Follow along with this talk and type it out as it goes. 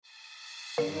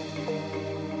Hello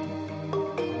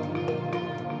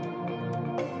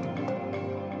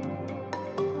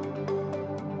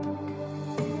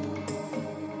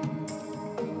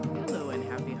and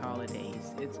happy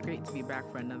holidays. It's great to be back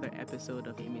for another episode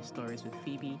of Amy Stories with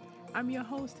Phoebe. I'm your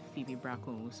host, Phoebe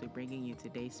Brackowusu, bringing you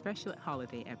today's special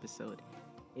holiday episode.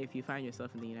 If you find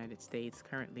yourself in the United States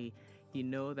currently, you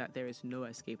know that there is no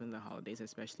escaping the holidays,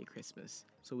 especially Christmas.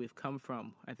 So we've come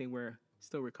from, I think we're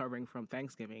still recovering from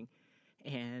Thanksgiving,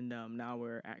 and now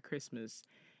we're at Christmas,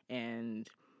 and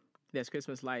there's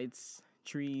Christmas lights,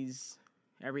 trees,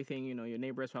 everything. You know, your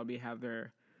neighbors probably have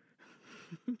their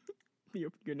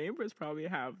your neighbors probably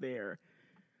have their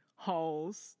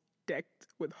halls decked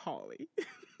with holly.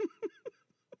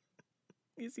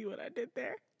 You see what I did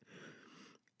there?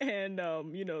 And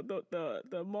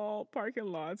the mall parking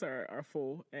lots are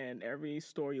full, and every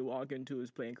store you walk into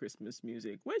is playing Christmas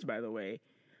music. Which, by the way,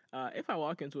 if I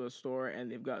walk into a store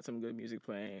and they've got some good music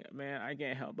playing, man, I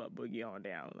can't help but boogie on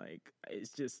down. Like,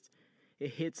 it's just,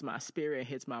 it hits my spirit, it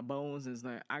hits my bones, and it's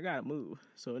like, I gotta move.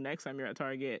 So next time you're at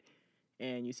Target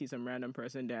and you see some random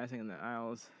person dancing in the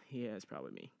aisles, yeah, it's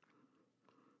probably me.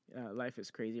 Life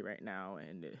is crazy right now,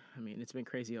 and it's been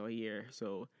crazy all year,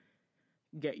 so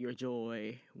get your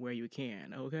joy where you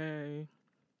can, okay?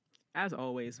 As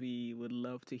always, we would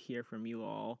love to hear from you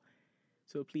all.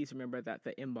 So please remember that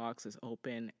the inbox is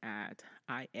open at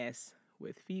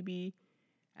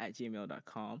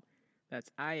iswithphoebe@gmail.com. That's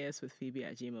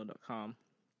iswithphoebe@gmail.com.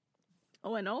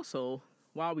 Oh, and also,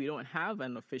 while we don't have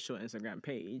an official Instagram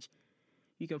page,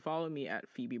 you can follow me at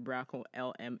Phoebe Brackle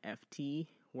LMFT,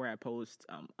 where I post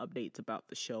updates about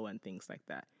the show and things like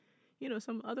that. You know,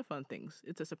 some other fun things.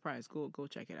 It's a surprise. Go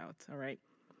check it out. All right.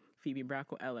 Phoebe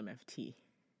Brackle LMFT.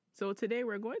 So today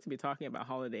we're going to be talking about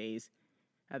holidays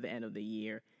at the end of the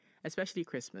year, especially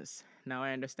Christmas. Now,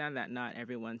 I understand that not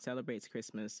everyone celebrates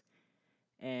Christmas,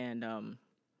 and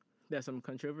there's some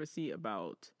controversy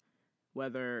about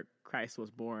whether Christ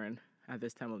was born at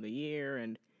this time of the year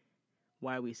and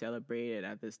why we celebrate it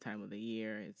at this time of the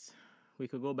year. We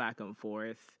could go back and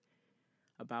forth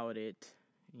about it.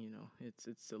 You know,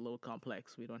 it's a little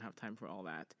complex. We don't have time for all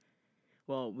that.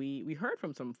 Well, we heard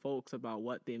from some folks about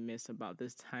what they miss about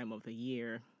this time of the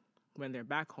year when they're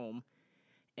back home,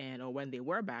 or when they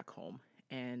were back home.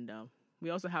 And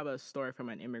we also have a story from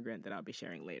an immigrant that I'll be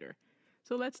sharing later.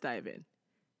 So let's dive in.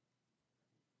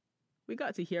 We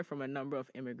got to hear from a number of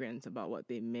immigrants about what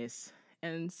they miss.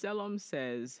 And Selam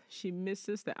says she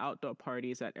misses the outdoor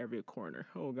parties at every corner.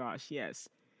 Oh gosh, yes.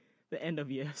 The end of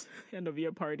year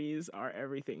parties are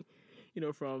everything. You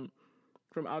know, from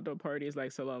outdoor parties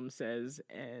like Salam says,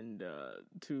 and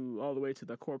to all the way to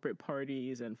the corporate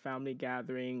parties and family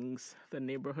gatherings, the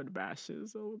neighborhood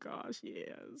bashes. Oh gosh,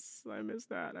 yes. I miss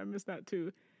that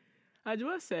too.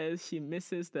 Ajwa says she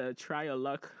misses the try your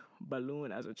luck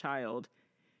balloon as a child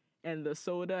and the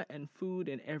soda and food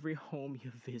in every home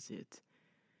you visit.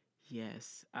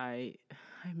 Yes, I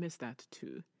miss that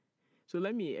too. So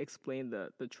let me explain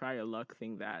the try your luck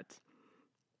thing that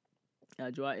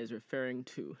Ajwa is referring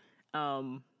to.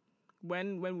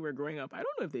 When we were growing up, I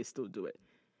don't know if they still do it,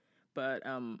 but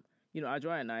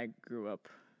Ajwa and I grew up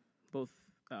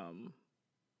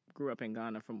in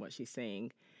Ghana from what she's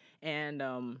saying, and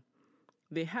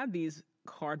they had these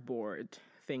cardboard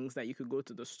things that you could go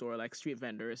to the store, like street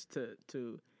vendors,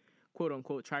 to quote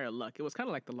unquote try your luck. It was kind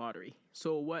of like the lottery.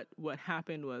 So what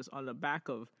happened was on the back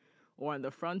of, or on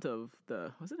the front of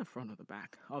was it the front or the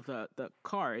back of the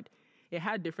card, it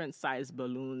had different size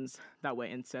balloons that were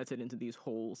inserted into these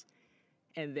holes.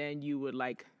 And then you would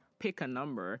like pick a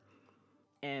number,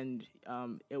 and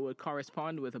it would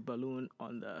correspond with a balloon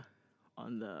on the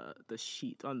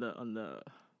sheet, on the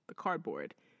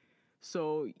cardboard.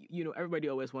 So, you know, everybody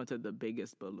always wanted the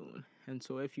biggest balloon. And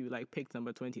so if you like picked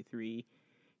number 23,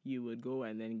 you would go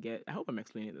and then get, I hope I'm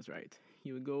explaining this right.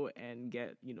 You would go and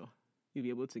get, you'd be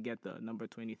able to get the number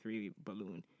 23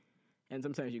 balloon. And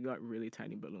sometimes you got really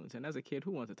tiny balloons. And as a kid,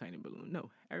 who wants a tiny balloon? No,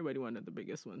 everybody wanted the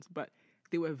biggest ones. But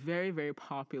they were very, very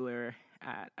popular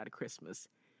at Christmas.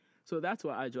 So that's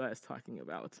what Ajwa is talking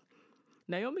about.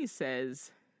 Naomi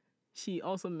says she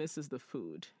also misses the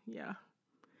food. Yeah,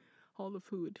 all the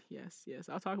food. Yes.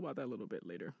 I'll talk about that a little bit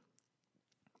later.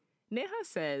 Neha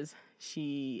says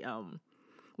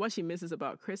what she misses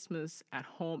about Christmas at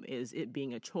home is it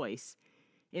being a choice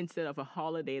instead of a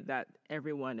holiday that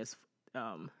everyone is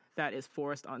that is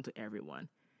forced onto everyone.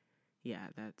 Yeah,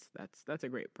 that's a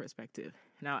great perspective.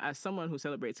 Now, as someone who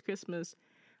celebrates Christmas,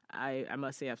 I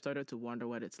must say I've started to wonder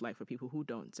what it's like for people who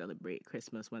don't celebrate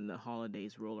Christmas when the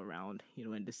holidays roll around,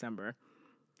 in December.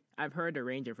 I've heard a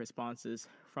range of responses,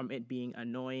 from it being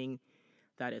annoying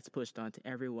that it's pushed onto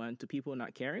everyone, to people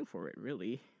not caring for it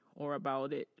really, or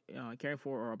about it, caring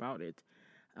for or about it,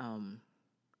 um,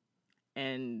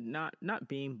 and not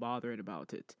being bothered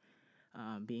about it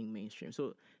being mainstream.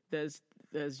 So there's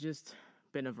just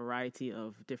been a variety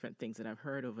of different things that I've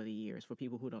heard over the years for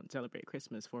people who don't celebrate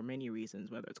Christmas for many reasons,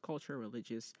 whether it's culture,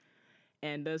 religious,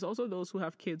 and there's also those who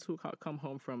have kids who come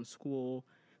home from school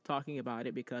talking about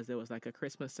it because there was like a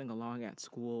Christmas sing along at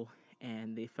school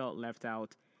and they felt left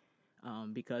out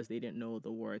because they didn't know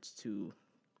the words to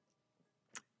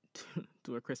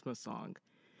a Christmas song.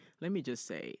 Let me just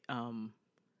say,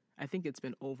 I think it's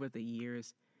been over the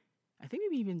years, I think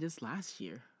maybe even just last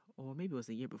year, or maybe it was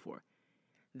the year before,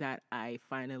 that I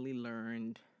finally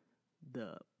learned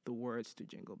the words to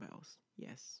Jingle Bells.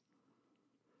 Yes.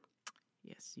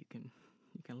 Yes, you can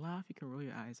laugh, you can roll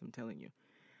your eyes, I'm telling you.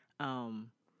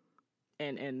 Um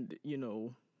and you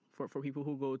know, for people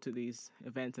who go to these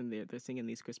events and they're singing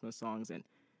these Christmas songs, and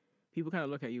people kind of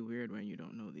look at you weird when you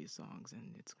don't know these songs,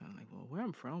 and it's kind of like, well, where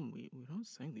I'm from, we don't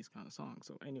sing these kind of songs.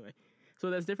 So anyway, so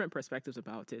there's different perspectives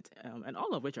about it, and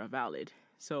all of which are valid.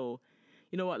 So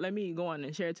you know what, let me go on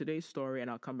and share today's story, and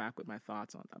I'll come back with my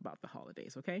thoughts on about the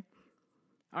holidays. Okay,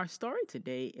 our story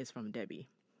today is from Debbie.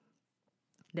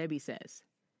 Debbie says,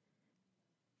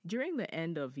 during the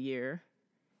end of the year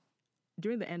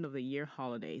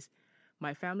holidays,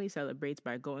 my family celebrates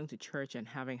by going to church and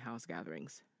having house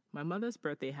gatherings. My mother's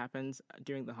birthday happens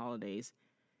during the holidays,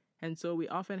 and so we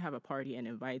often have a party and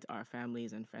invite our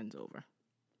families and friends over.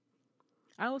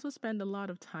 I also spend a lot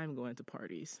of time going to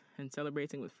parties and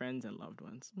celebrating with friends and loved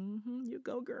ones. You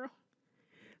go, girl.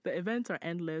 The events are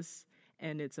endless,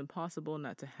 and it's impossible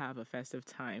not to have a festive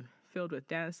time filled with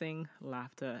dancing,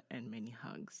 laughter, and many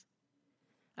hugs.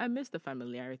 I miss the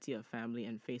familiarity of family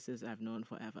and faces I've known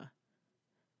forever.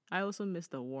 I also miss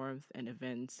the warmth and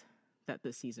events that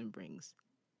the season brings.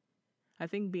 I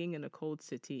think being in a cold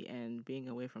city and being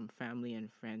away from family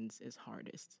and friends is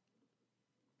hardest.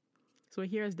 So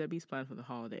here's Debbie's plan for the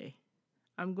holiday.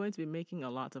 I'm going to be making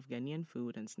a lot of Ghanaian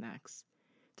food and snacks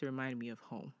to remind me of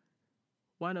home.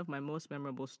 One of my most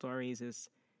memorable stories is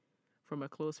from a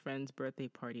close friend's birthday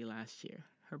party last year.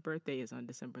 Her birthday is on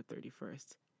December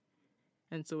 31st,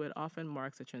 and so it often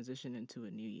marks a transition into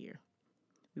a new year.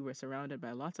 We were surrounded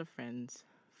by lots of friends,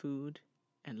 food,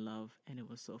 and love, and it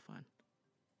was so fun.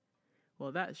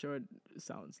 Well, that sure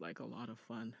sounds like a lot of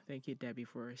fun. Thank you, Debbie,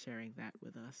 for sharing that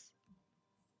with us.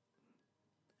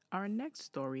 Our next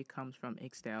story comes from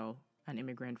Ixtel, an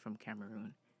immigrant from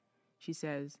Cameroon. She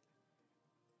says,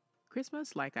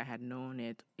 Christmas, like I had known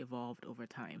it, evolved over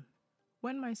time.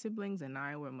 When my siblings and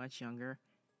I were much younger,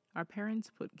 our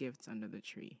parents put gifts under the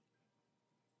tree.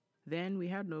 Then we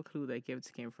had no clue that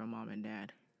gifts came from mom and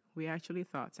dad. We actually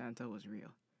thought Santa was real.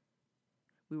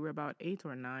 We were about 8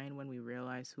 or 9 when we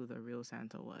realized who the real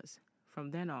Santa was.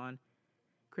 From then on,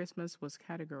 Christmas was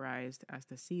categorized as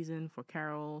the season for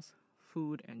carols,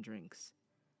 food, and drinks.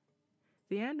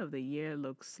 The end of the year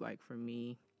looks like, for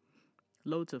me,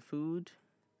 loads of food,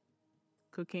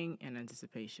 cooking, and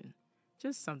anticipation.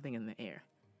 Just something in the air.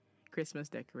 Christmas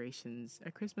decorations,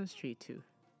 a Christmas tree too.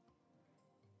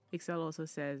 Excel also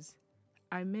says,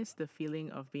 I miss the feeling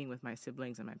of being with my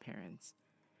siblings and my parents,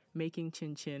 making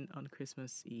chin chin on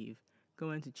Christmas Eve,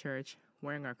 going to church,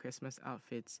 wearing our Christmas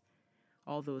outfits.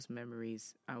 All those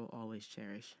memories I will always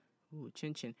cherish. Ooh,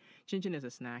 chin chin. Chin chin is a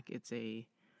snack. It's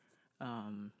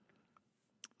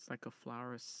like a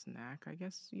flour snack, I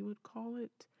guess you would call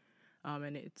it.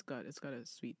 And it's got a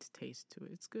sweet taste to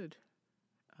it. It's good.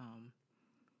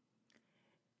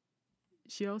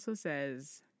 She also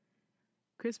says,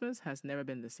 Christmas has never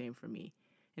been the same for me.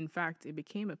 In fact, it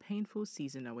became a painful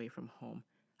season away from home.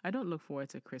 I don't look forward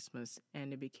to Christmas,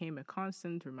 and it became a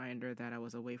constant reminder that I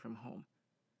was away from home.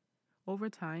 Over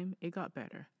time, it got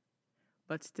better.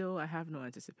 But still, I have no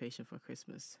anticipation for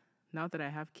Christmas. Now that I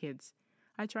have kids,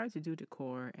 I try to do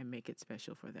decor and make it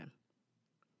special for them.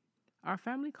 Our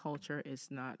family culture is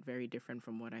not very different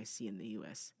from what I see in the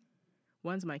US.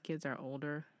 Once my kids are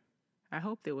older, I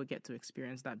hope they will get to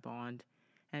experience that bond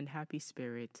and happy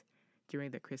spirit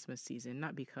during the Christmas season,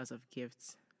 not because of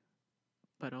gifts,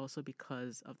 but also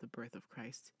because of the birth of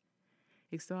Christ.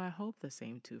 So I hope the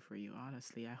same too for you,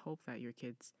 honestly. I hope that your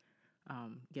kids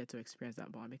get to experience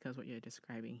that bond, because what you're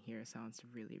describing here sounds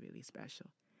really, really special.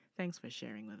 Thanks for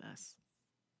sharing with us.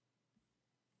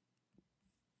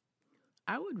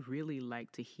 I would really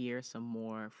like to hear some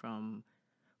more from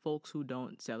folks who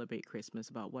don't celebrate Christmas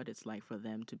about what it's like for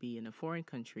them to be in a foreign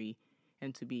country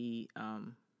and to be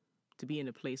in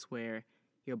a place where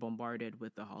you're bombarded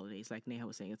with the holidays. Like Neha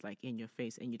was saying, it's like in your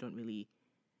face and you don't really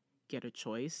get a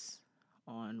choice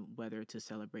on whether to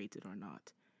celebrate it or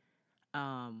not.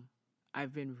 Um,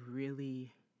 I've been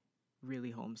really,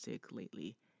 really homesick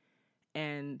lately.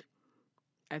 And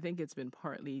I think it's been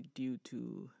partly due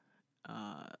to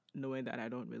knowing that I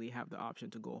don't really have the option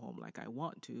to go home like I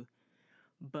want to.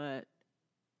 But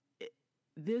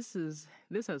this has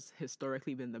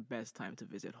historically been the best time to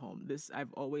visit home. This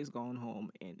I've always gone home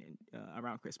in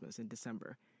around Christmas in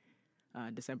December,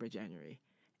 December, January,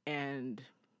 and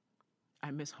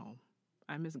I miss home.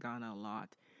 I miss Ghana a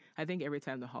lot. I think every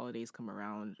time the holidays come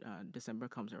around, December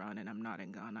comes around, and I'm not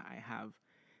in Ghana, I have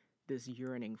this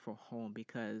yearning for home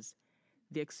because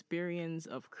the experience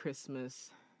of Christmas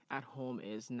at home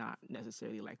is not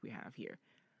necessarily like we have here.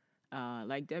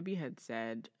 Like Debbie had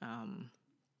said,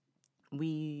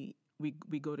 we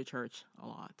go to church a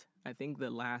lot. I think the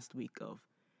last week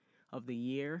of the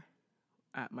year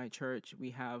at my church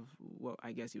we have what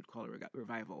I guess you'd call a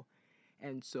revival,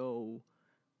 and so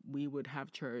we would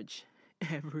have church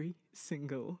every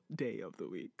single day of the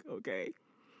week. Okay,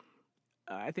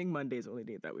 I think Monday is the only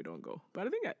day that we don't go, but I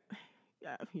think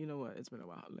yeah, you know what? It's been a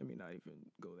while. Let me not even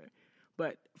go there.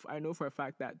 But I know for a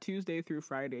fact that Tuesday through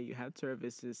Friday you had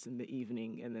services in the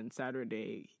evening, and then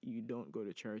Saturday you don't go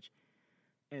to church,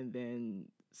 and then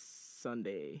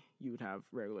Sunday you would have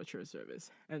regular church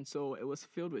service. And so it was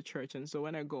filled with church. And so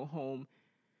when I go home,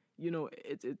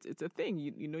 it's a thing.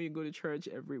 You go to church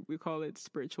we call it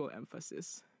spiritual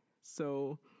emphasis.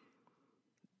 So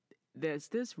there's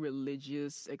this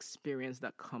religious experience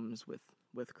that comes with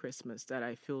Christmas that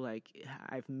I feel like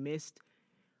I've missed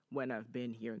when I've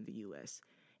been here in the US.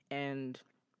 And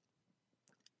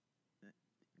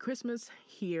Christmas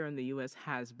here in the US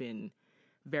has been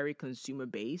very consumer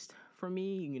based for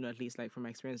me, at least like from my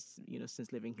experience,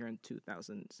 since living here in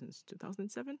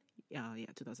 2007. Yeah,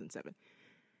 2007.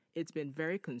 It's been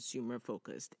very consumer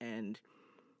focused. And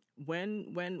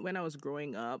when I was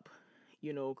growing up,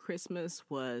 Christmas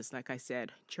was, like I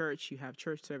said, church. You have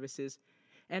church services,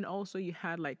 and also you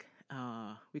had like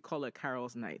we call it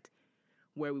carols night,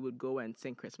 where we would go and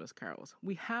sing Christmas carols.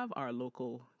 We have our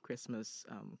local Christmas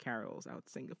carols. I would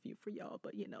sing a few for y'all,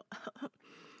 but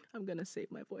I'm gonna save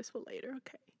my voice for later,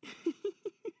 okay?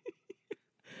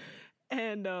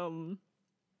 And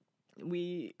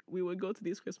we would go to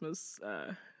these Christmas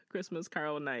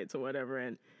carol nights or whatever,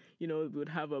 and we would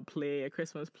have a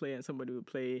Christmas play, and somebody would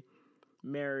play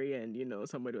Mary, and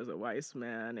somebody was a wise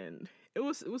man, and it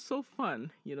was so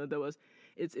fun.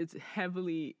 It's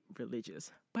heavily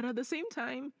religious, but at the same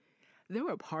time, there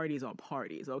were parties on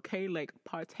parties, okay, like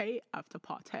party after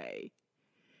party.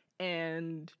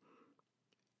 And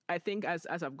I think as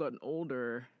I've gotten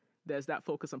older, there's that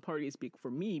focus on parties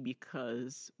for me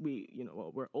because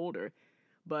we're older.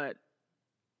 But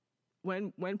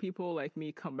when people like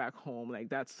me come back home, like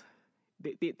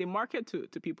they market to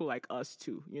people like us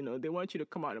too. They want you to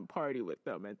come out and party with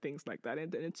them and things like that,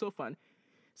 and it's so fun.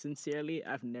 Sincerely,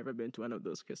 I've never been to one of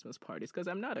those Christmas parties because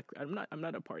I'm not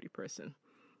a party person.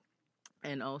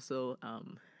 And also,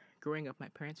 growing up, my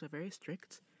parents were very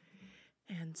strict,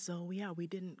 and so yeah, we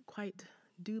didn't quite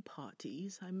do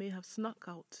parties. I may have snuck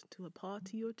out to a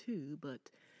party or two, but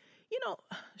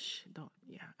don't.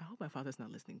 Yeah, I hope my father's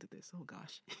not listening to this. Oh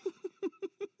gosh.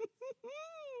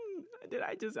 Did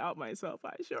I just out myself?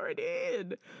 I sure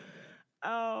did.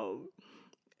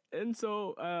 And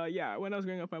so, when I was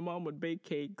growing up, my mom would bake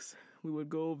cakes. We would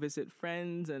go visit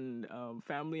friends and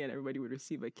family, and everybody would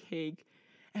receive a cake.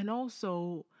 And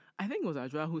also, I think it was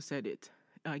Ajwa who said it,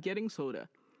 getting soda.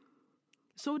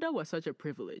 Soda was such a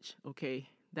privilege, okay,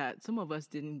 that some of us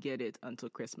didn't get it until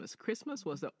Christmas. Christmas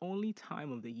was the only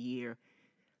time of the year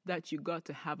that you got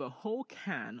to have a whole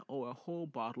can or a whole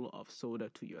bottle of soda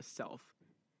to yourself.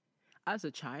 As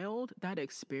a child, that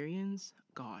experience,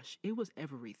 gosh, it was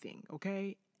everything,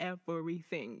 okay?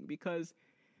 Everything. Because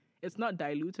it's not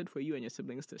diluted for you and your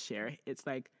siblings to share. It's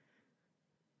like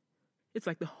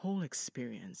the whole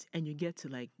experience, and you get to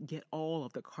like get all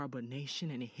of the carbonation,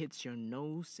 and it hits your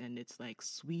nose, and it's like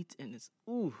sweet, and it's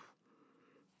ooh.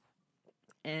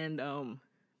 And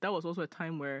that was also a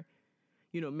time where,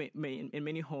 in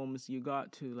many homes you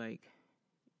got to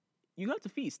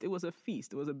feast. It was a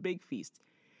feast. It was a big feast.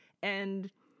 And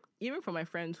even for my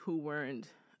friends who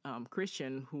weren't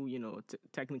Christian, who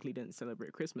technically didn't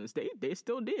celebrate Christmas, they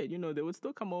still did. They would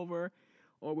still come over,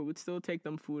 or we would still take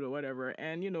them food or whatever.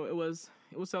 And it was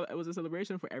a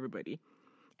celebration for everybody,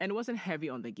 and it wasn't heavy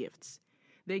on the gifts.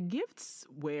 The gifts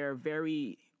were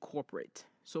very corporate.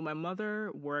 So my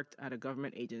mother worked at a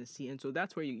government agency, and so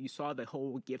that's where you saw the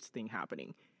whole gifts thing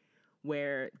happening,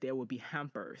 where there would be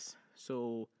hampers.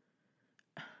 So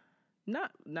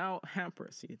not now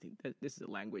hampers. See, this is a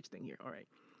language thing here. All right.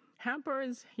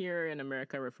 Hampers here in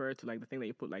America refer to like the thing that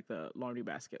you put like the laundry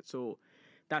basket. So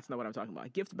that's not what I'm talking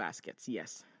about. Gift baskets,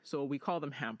 yes. So we call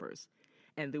them hampers.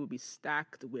 And they would be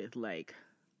stacked with like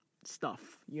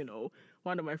stuff, you know.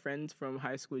 One of my friends from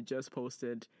high school just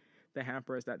posted the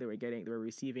hampers that they were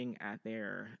receiving at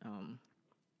their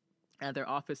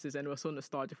offices, and it was so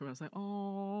nostalgic for me. I was like,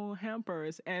 oh,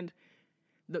 hampers. And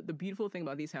the beautiful thing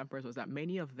about these hampers was that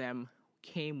many of them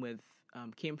came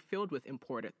filled with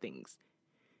imported things.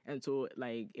 And so,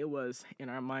 like, it was, in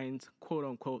our minds, quote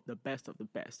unquote, the best of the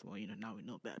best. Well, now we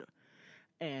know better.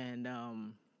 And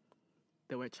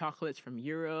there were chocolates from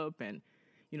Europe and,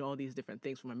 all these different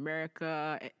things from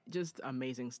America. Just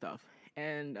amazing stuff.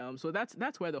 And so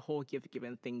that's where the whole gift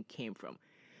giving thing came from.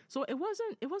 So it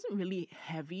wasn't really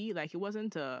heavy. Like, it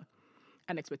wasn't an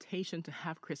expectation to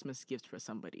have Christmas gifts for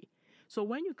somebody. So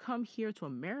when you come here to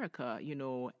America,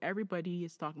 everybody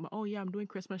is talking about, oh yeah, I'm doing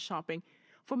Christmas shopping.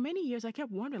 For many years, I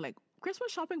kept wondering, like,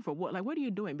 Christmas shopping for what? Like, what are you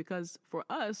doing? Because for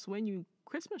us, when you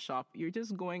Christmas shop, you're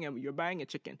just going and you're buying a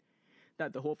chicken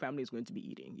that the whole family is going to be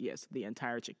eating. Yes, the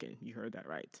entire chicken. You heard that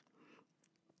right.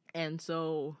 And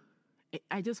so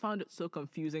I just found it so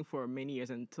confusing for many years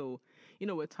until,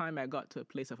 with time I got to a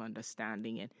place of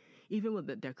understanding. And even with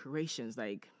the decorations,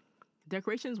 like,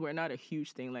 decorations were not a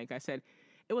huge thing. Like I said,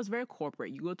 it was very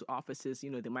corporate. You go to offices,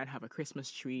 they might have a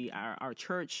Christmas tree. Our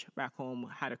church back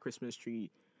home had a Christmas tree.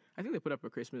 I think they put up a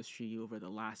Christmas tree over the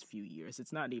last few years.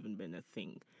 It's not even been a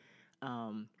thing.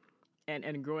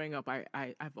 And growing up,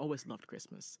 I've always loved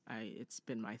Christmas. It's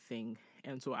been my thing.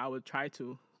 And so I would try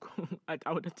to,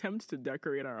 I would attempt to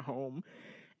decorate our home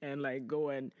and like go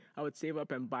and I would save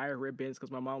up and buy ribbons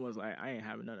because my mom was like, I ain't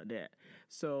having none of that.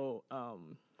 So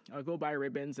I would go buy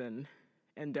ribbons and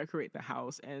decorate the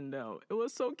house. And it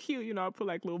was so cute. I put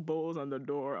like little bows on the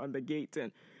door, on the gate.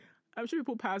 And I'm sure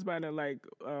people pass by and are like,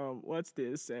 what's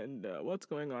this? And what's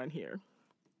going on here?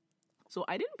 So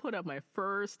I didn't put up my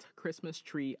first Christmas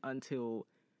tree until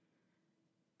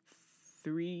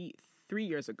three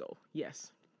years ago.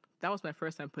 Yes. That was my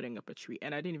first time putting up a tree.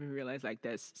 And I didn't even realize like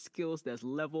there's skills, there's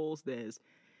levels, there's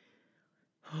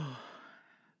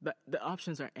the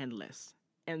options are endless.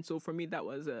 And so for me, that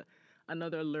was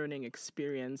another learning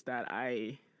experience that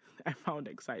I found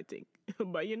exciting.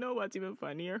 But you know what's even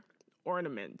funnier?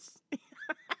 Ornaments.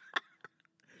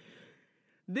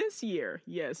 This year,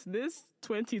 yes, this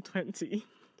 2020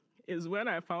 is when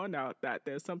I found out that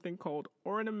there's something called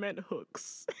ornament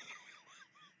hooks.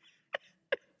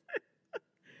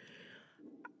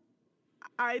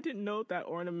 I didn't know that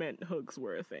ornament hooks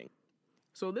were a thing.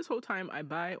 So this whole time I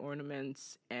buy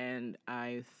ornaments and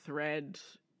I thread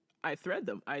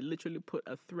them. I literally put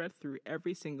a thread through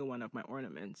every single one of my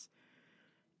ornaments.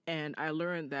 And I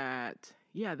learned that,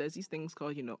 yeah, there's these things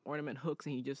called, ornament hooks,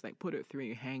 and you just like put it through and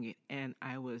you hang it. And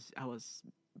I was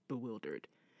bewildered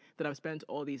that I've spent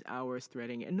all these hours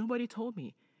threading it and nobody told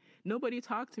me. Nobody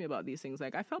talked to me about these things.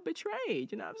 Like, I felt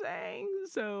betrayed, you know what I'm saying?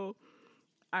 So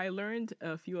I learned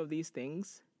a few of these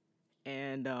things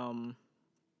and,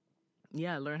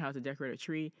 I learned how to decorate a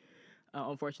tree.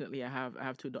 Unfortunately, I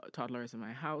have two toddlers in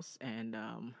my house and,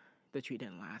 the tree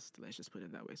didn't last. Let's just put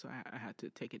it that way. So I had to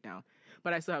take it down.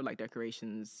 But I still have like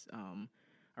decorations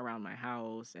around my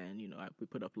house, and we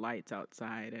put up lights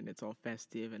outside, and it's all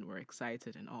festive, and we're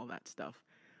excited, and all that stuff.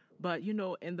 But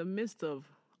in the midst of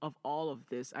all of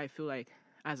this, I feel like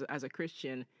as a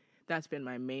Christian, that's been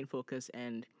my main focus,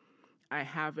 and I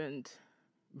haven't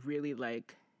really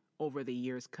like over the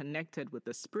years connected with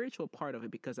the spiritual part of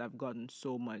it because I've gotten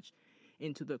so much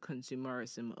into the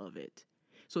consumerism of it.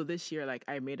 So this year, like,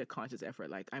 I made a conscious effort.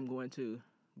 Like, I'm going to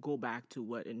go back to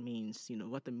what it means,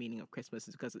 what the meaning of Christmas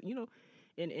is. Because,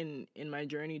 in my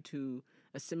journey to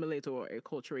assimilate or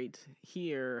acculturate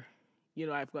here,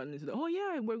 I've gotten into oh,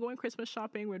 yeah, we're going Christmas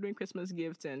shopping. We're doing Christmas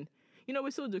gifts. And,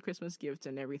 we still do Christmas gifts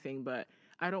and everything. But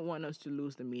I don't want us to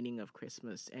lose the meaning of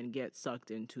Christmas and get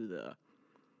sucked into the,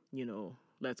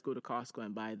 let's go to Costco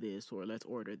and buy this, or let's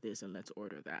order this and let's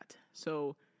order that.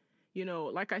 So,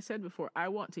 like I said before, I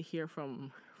want to hear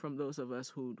from those of us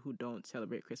who don't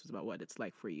celebrate Christmas about what it's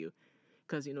like for you.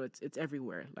 Because, it's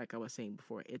everywhere. Like I was saying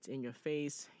before, it's in your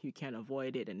face. You can't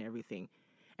avoid it and everything.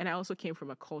 And I also came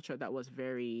from a culture that was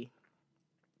very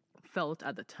felt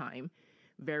at the time,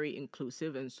 very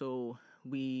inclusive. And so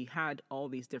we had all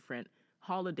these different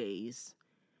holidays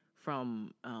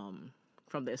from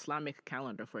the Islamic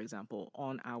calendar, for example,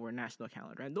 on our national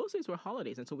calendar. And those days were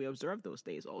holidays. And so we observed those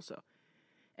days also.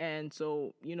 And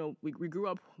so, we grew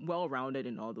up well-rounded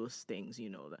in all those things,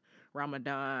 the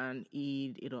Ramadan,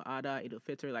 Eid, Eid al-Adha, Eid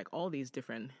al-Fitr, like all these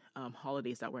different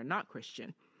holidays that were not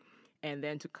Christian. And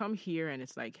then to come here and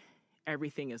it's like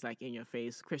everything is like in your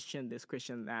face, Christian this,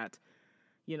 Christian that.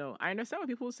 You know, I understand when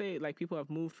people say like people have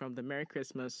moved from the Merry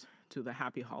Christmas to the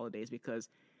Happy Holidays because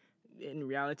in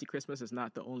reality, Christmas is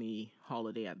not the only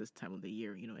holiday at this time of the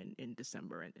year, you know, in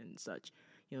December and such.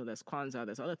 You know, there's Kwanzaa,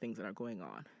 there's other things that are going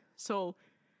on. So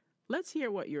let's hear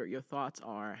what your thoughts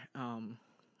are.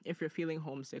 If you're feeling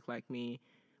homesick like me,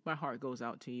 my heart goes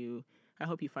out to you. I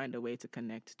hope you find a way to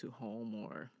connect to home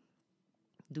or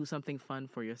do something fun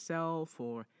for yourself,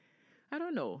 or I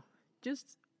don't know,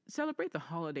 just celebrate the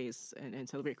holidays and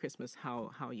celebrate Christmas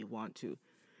how you want to.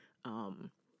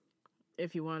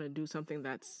 If you want to do something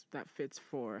that fits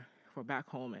for back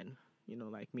home, and you know,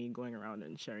 like me going around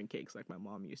and sharing cakes like my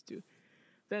mom used to,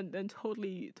 then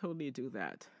totally do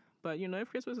that. But you know, if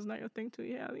Christmas is not your thing too,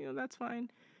 yeah, you know, that's fine.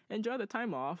 Enjoy the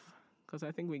time off, because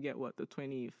I think we get the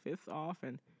 25th off,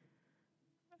 and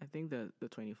I think the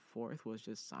 24th was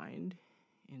just signed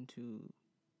into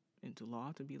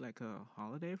law to be like a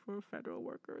holiday for federal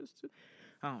workers too.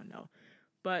 I don't know.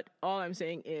 But all I'm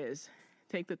saying is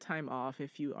take the time off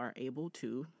if you are able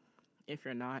to. If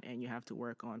you're not and you have to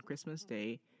work on Christmas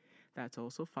Day, that's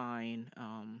also fine.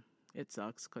 It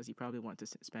sucks because you probably want to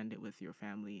spend it with your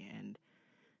family, and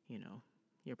you know,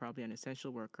 you're probably an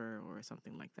essential worker or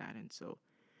something like that. And so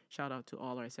shout out to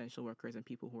all our essential workers and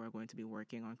people who are going to be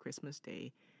working on Christmas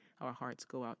Day. Our hearts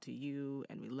go out to you,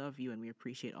 and we love you, and we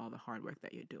appreciate all the hard work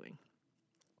that you're doing.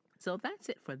 So that's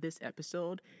it for this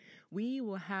episode. We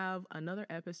will have another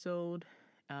episode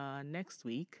next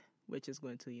week, which is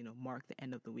going to, you know, mark the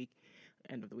end of the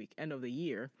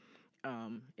year.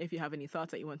 If you have any thoughts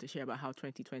that you want to share about how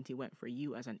 2020 went for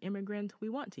you as an immigrant, we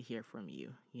want to hear from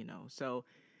you, you know. So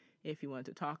if you want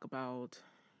to talk about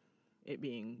it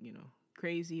being, you know,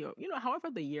 crazy, or, you know, however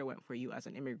the year went for you as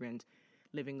an immigrant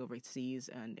living overseas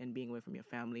and being away from your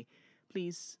family,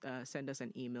 please send us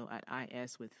an email at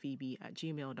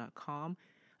iswithphoebe@gmail.com.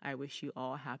 I wish you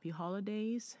all happy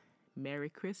holidays, Merry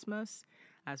Christmas.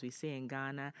 As we say in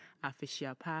Ghana,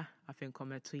 afishiapa,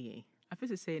 afinkometuye.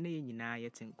 Afi say ne nyina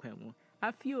yetin kwemu.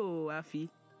 Afi.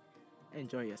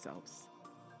 Enjoy yourselves.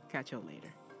 Catch you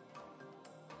later.